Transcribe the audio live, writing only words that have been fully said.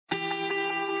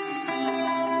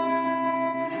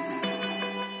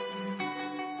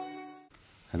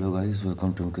Hello guys,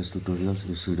 welcome to case tutorials.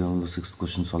 इस video में हम लोग 6th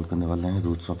क्वेश्चन सॉल्व करने वाले हैं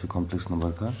roots of a complex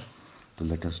number का। तो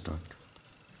लेट अस स्टार्ट।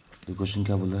 तो क्वेश्चन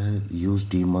क्या बोला है, use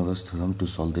D Morgan's theorem to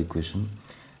solve the equation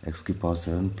x की पावर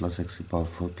 7 प्लस एक्स की power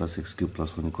 4 plus x cube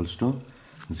plus 1 equals to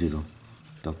 0।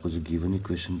 तो आपको जो गिवन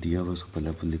इक्वेशन दिया हुआ है उसको पहले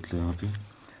आप लिख लो यहाँ पे,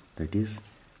 दैट इज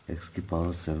एक्स की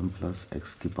पावर 7 प्लस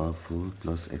एक्स की power 4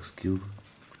 plus x cube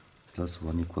plus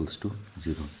 1 equals to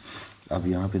 0। अब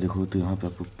यहाँ पे देखो तो यहाँ पे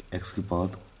आपको एक्स की पावर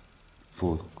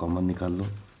 4 कॉमन निकाल लो,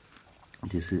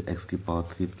 जैसे एक्स की पावर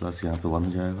 3 प्लस यहाँ पे 1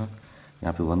 हो जाएगा,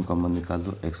 यहाँ पे 1 कॉमन निकाल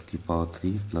लो, एक्स की पावर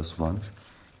 3 प्लस 1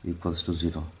 इक्वल्स टू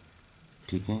 0।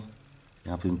 ठीक है,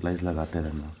 यहाँ पे इम्प्लाइज लगाते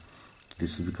रहना।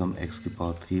 दिस विल बिकम एक्स की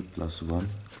पावर 3 प्लस 1,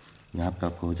 यहाँ पे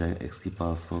आपको हो जाएगा एक्स की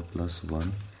पावर 4 प्लस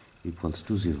 1 इक्वल्स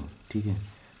टू 0। ठीक है,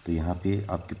 तो यहाँ पे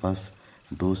आपके पास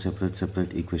दो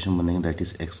सेपरेट इक्वेशन बनेंगे, that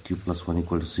is x cube plus 1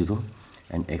 equal to 0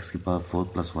 and x की पावर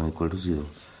 4 प्लस 1 इक्वल टू 0।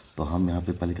 तो हम यहाँ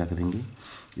पे पहले क्या करेंगे,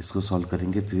 इसको सॉल्व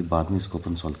करेंगे, फिर बाद में इसको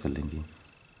अपन सॉल्व कर लेंगे।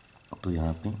 तो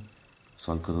यहाँ पे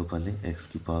सॉल्व करो पहले एक्स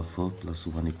की पावर 4 प्लस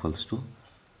 1 इक्वल्स टू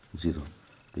 0।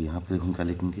 तो यहाँ पे हम क्या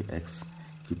लिखेंगे, एक्स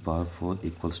की पावर 4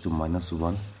 इक्वल्स टू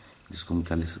 -1, जिसको हम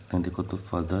क्या लिख सकते हैं, देखो तो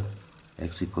further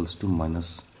x equals to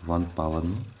 -1 power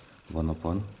में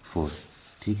 1/4।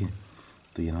 ठीक है,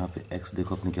 तो यहाँ पे एक्स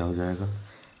देखो अपने क्या हो जाएगा,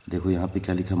 देखो यहाँ पे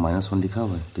क्या लिखा है, -1 लिखा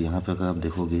हुआ है। तो यहाँ पे अगर आप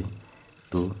देखोगे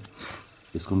तो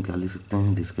इसको हम क्या लिख सकते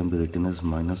हैं, this can be written as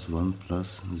 -1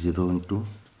 plus 0 into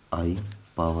I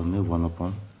power में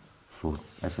 1/4,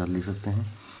 ऐसा लिख सकते हैं।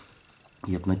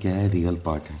 ये अपना क्या है, रियल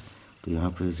पार्ट है। तो यहाँ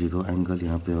पे 0 एंगल,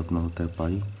 यहाँ पे अपना होता है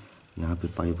पाई, यहाँ पे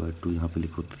पाई/2, यहाँ पे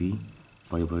लिखो 3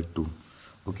 पाई/2।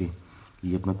 ओके,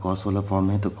 ये अपना कॉस वाला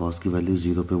फॉर्म है। तो कॉस की वैल्यू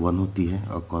 0 पे 1 होती है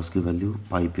और कॉस की वैल्यू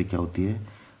पाई पे क्या होती है,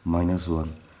 -1।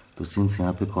 तो सिंस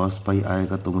यहाँ पे कॉस पाई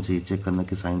आएगा तो मुझे ये चेक करना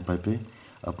कि साइन पाई पे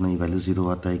अपना ये वैल्यू 0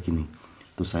 आता है कि नहीं।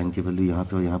 तो साइन की वैल्यू यहाँ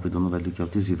पे और यहाँ पे दोनों वैल्यू क्या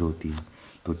होती है, 0 होती है।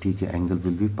 तो ठीक है, एंगल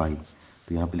विल बी पाई।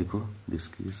 तो यहाँ पे लिखो this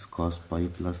is cos pi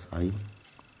plus I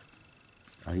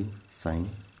sine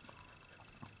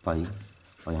pi,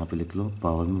 और यहाँ पे लिख लो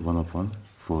पावर में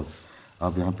 1/4।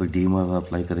 अब यहाँ पे डी मॉर्गन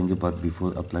अप्लाई करेंगे, but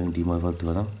before applying De Morgan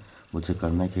theorem मुझे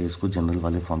करना है कि इसको जनरल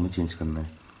वाले फॉर्म में चेंज करना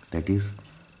है, that is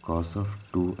cos of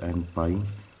 2n pi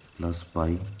plus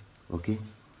pi. Okay,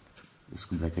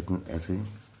 इसको ब्रैकेट में ऐसे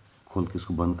खोल के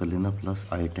इसको बंद कर लेना, प्लस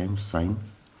आई टाइम्स साइन,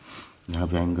 यहाँ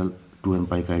पे एंगल 2n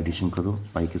पाई का एडिशन करो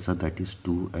पाई के साथ, that is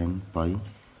 2n pi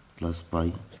plus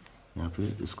pi. यहाँ पे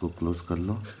इसको क्लोज कर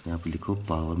लो, यहाँ पे लिखो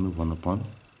पावर में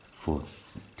 1/4।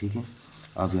 ठीक है,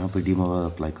 अब यहाँ पे डी मॉर्गन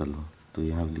अप्लाई कर लो। तो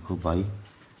यहाँ पे लिखो बाई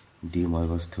डी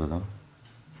मॉर्गन्स थ्योरम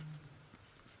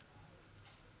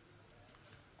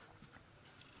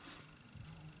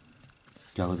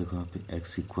क्या होगा, देखो यहाँ पे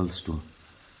x इक्वल्स टू,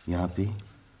 यहाँ पे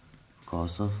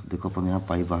कॉस ऑफ, देखो अपन यहाँ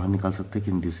पाई बाहर निकाल सकते हैं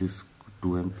कि दिस इज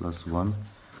 2n प्लस 1।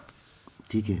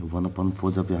 ठीक है,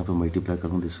 1/4 जब यहाँ पे मल्टीप्लाई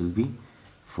करूँ दिस विल बी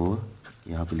 4,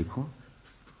 यहाँ पे लिखो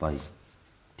पाई।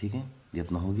 ठीक है, ये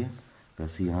अपना हो गया।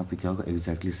 वैसे यहाँ पे क्या होगा,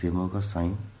 एग्जैक्टली सेम होगा,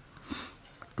 साइन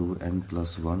 2n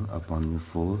प्लस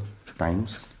 1/4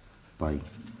 टाइम्स पाई।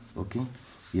 ओके,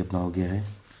 ये अपना हो गया है।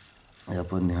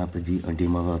 अपन यहाँ पे डी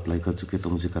मॉर्गन अप्लाई कर चुके हैं, तो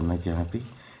मुझे करना है कि यहाँ पे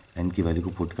n की वैल्यू को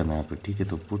पुट करना है यहाँ पे। ठीक है,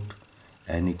 तो पुट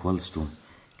n इक्वल्स टू,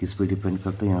 किस पे डिपेंड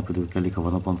करता है, यहाँ पे देखो क्या लिखा,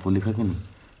 1/4 लिखा कि नहीं।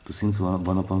 तो सिंस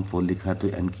 1/4 लिखा है तो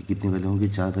n की कितनी वैल्यू होंगी,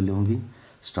 4 वैल्यू होंगी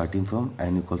starting from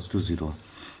n equals to 0।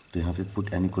 तो यहाँ पे पुट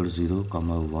n इक्वल 0,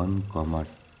 1,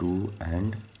 2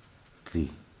 एंड 3।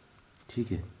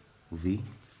 ठीक है, वी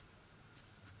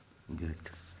गेट,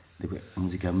 देखो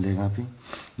मुझे क्या मिलेगा यहाँ पे,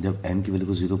 जब n की वैल्यू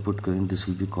को 0 पुट करेंगे दिस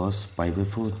विल बी कॉस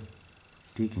पाई/4।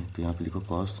 ठीक है, तो यहाँ पे लिखो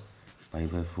कॉस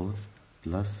पाई/4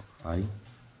 प्लस आई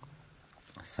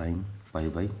साइन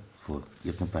पाई/4।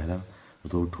 ये अपना पहला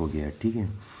रूट हो गया है। ठीक है,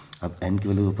 अब n की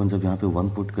वैल्यू अपन जब यहाँ पे 1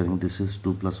 पुट करेंगे, this is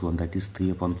 2 plus 1 that is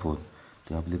 3/4।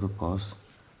 तो यहाँ पे लिखो कॉस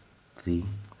 3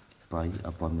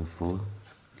 पाई/4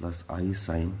 प्लस आई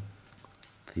साइन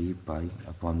 3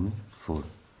 पाई/4।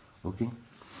 ओके,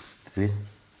 फिर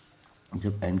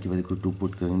जब n की वैल्यू को 2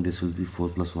 पुट करेंगे दिस विल बी 4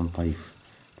 प्लस 1 5।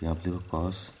 तो यहाँ पे देखो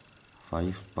कॉस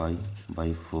 5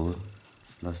 पाई/4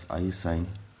 प्लस आई साइन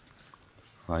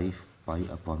 5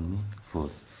 पाई/4।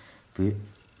 फिर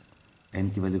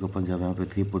n की वैल्यू को अपन जब यहाँ पे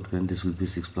 3 पुट करेंगे दिस विल बी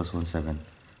 6 प्लस 1 7।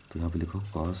 तो यहाँ पे लिखो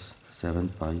कॉस 7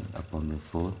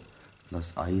 पाई/4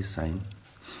 प्लस आई साइन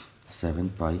 7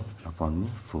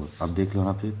 पाई/4। अब देख लो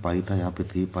यहाँ पे पाई था, यहाँ पे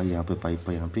 3 पाई, यहाँ पे 5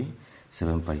 पाई, यहाँ पे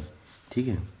 7 पाई। ठीक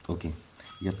है, ओके,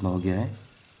 ये अपना हो गया है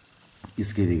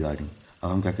इसके रिगार्डिंग।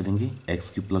 अब हम क्या करेंगे,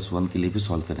 x³ प्लस 1 के लिए भी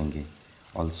सॉल्व करेंगे।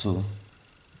 ऑल्सो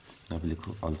यहाँ पे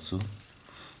लिखो also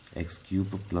x³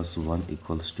 plus 1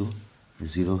 equals to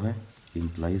 0 है,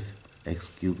 इम्प्लाइज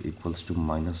x³ इक्वल्स टू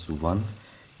 -1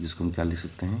 जिसको हम क्या लिख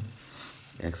सकते हैं,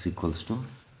 x इक्वल्स टू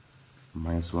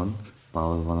 -1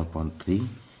 पावर 1/3।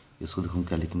 इसको देखो हम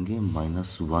क्या लिखेंगे,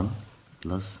 -1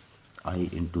 प्लस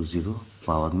i इंटू 0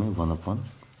 पावर में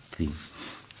 1/3।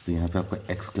 तो यहाँ पे आपका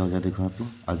x क्या हो जाए, देखो यहाँ पे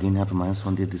अगेन यहाँ पे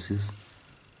 -1 दिया, this is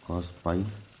cos pi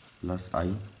plus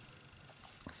I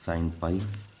sine pi,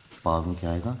 power में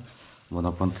क्या आएगा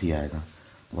 1/3 आएगा।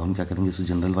 तो हम क्या करेंगे, इसको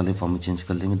जनरल वाले फॉर्म में चेंज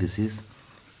कर लेंगे। दिस इज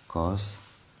cos,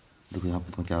 देखो यहाँ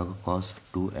पे क्या होगा, cos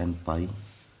 2n pi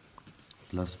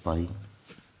plus pi,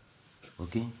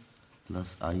 okay,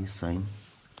 plus आई sign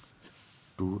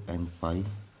 2n pi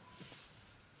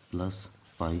plus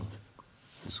pi.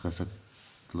 इसको ऐसा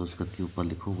क्लोज करके ऊपर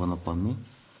लिखो 1/3।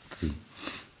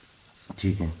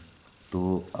 ठीक है,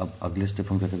 तो अब अगले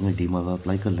स्टेप हम क्या करेंगे, डी मॉर्गन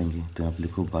अप्लाई कर लेंगे। तो यहाँ पे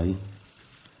लिखो by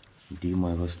De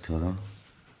Morgan theorem,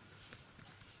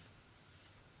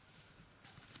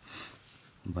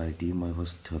 by De Morgan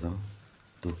theorem.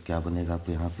 तो क्या बनेगा आप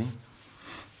यहाँ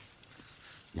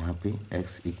पे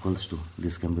x equals to,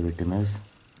 this can be written as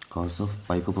cos of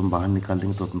पाई को हम बाहर निकाल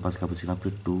देंगे तो अपने पास क्या बचेगा, यहाँ पे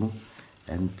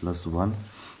 2n + 1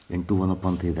 into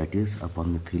 1/3 that is upon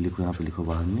में 3 लिखो, यहाँ पे लिखो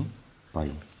बाहर में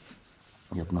पाई।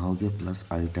 ये अपना हो गया प्लस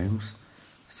आई टाइम्स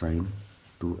साइन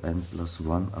 2n +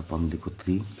 1 अपॉन लिखो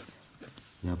 3,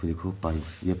 यहाँ पे लिखो पाई।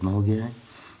 ये अपना हो गया है।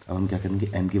 अब हम क्या करेंगे,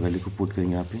 n की वैल्यू को पुट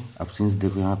करेंगे यहाँ पे। अब सिंस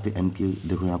देखो यहाँ पे n की,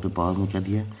 देखो यहाँ पे पावर में क्या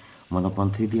दिया है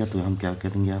 1/3 दिया, तो हम क्या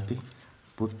करेंगे यहाँ पे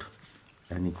put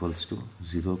n equals to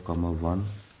 0, 1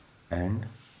 and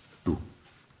 2।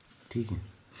 ठीक है,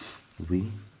 वी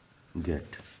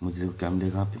गेट, मुझे देखो क्या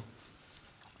मिलेगा यहाँ पे,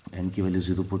 n की वैल्यू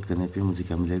 0 पुट करने पे मुझे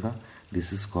क्या मिलेगा,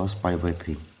 this is cos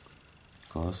π/3,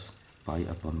 cos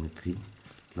π/3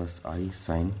 plus I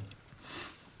sign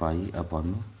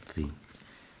π/3।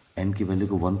 n की वैल्यू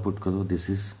को 1 पुट करो, दिस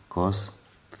इज cos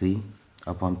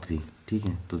 3/3। ठीक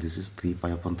है, तो दिस इज 3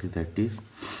 π/3 दैट इज,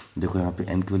 देखो यहाँ पे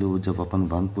n की वैल्यू जब अपन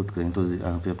 1 पुट करें तो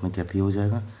यहाँ पे अपना क्या 3 हो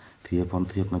जाएगा,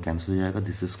 3/3 अपना कैंसिल हो जाएगा,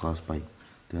 दिस इज cos पाई।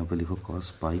 तो यहाँ पे लिखो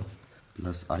cos पाई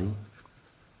प्लस आई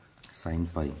साइन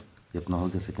पाई। ये अपना हो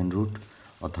गया सेकेंड रूट।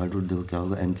 और थर्ड रूट देखो क्या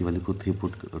होगा, n की वैल्यू को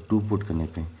 2 पुट करने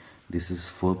पे दिस इज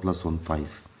 4 + 1 5।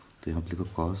 तो यहाँ पे लिखो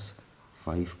cos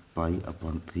 5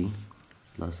 π/3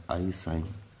 प्लस आई साइन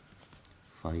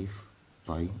 5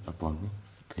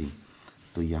 π/3।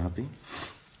 तो यहाँ पे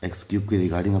x³ के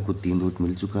रिगार्डिंग आपको 3 रूट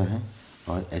मिल चुका है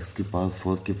और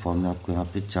x⁴ के फॉर्म में आपको यहाँ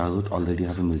पे 4 रूट ऑलरेडी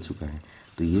यहाँ पे मिल चुका है।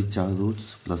 तो ये 4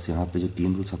 रूट्स प्लस यहाँ पे जो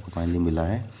 3 रूट्स आपको फाइनली मिला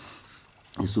है,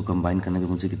 इसको कंबाइन करने पे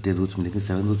मुझे कितने रूट्स मिलेंगे,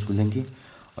 7 रूट्स मिलेंगे।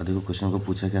 और देखो क्वेश्चन को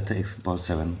पूछा गया था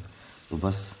x⁴, तो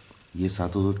बस ये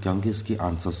 7 रूट क्या होंगे, इसके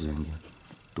आंसर्स हो जाएंगे।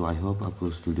 तो आई होप आपको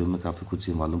इस वीडियो में काफ़ी कुछ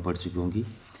मालूम पड़ चुकी होंगी।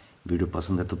 वीडियो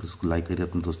पसंद है तो इसको लाइक करिए,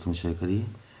 अपने दोस्तों में शेयर करिए,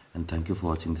 and thank you for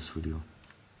watching this video.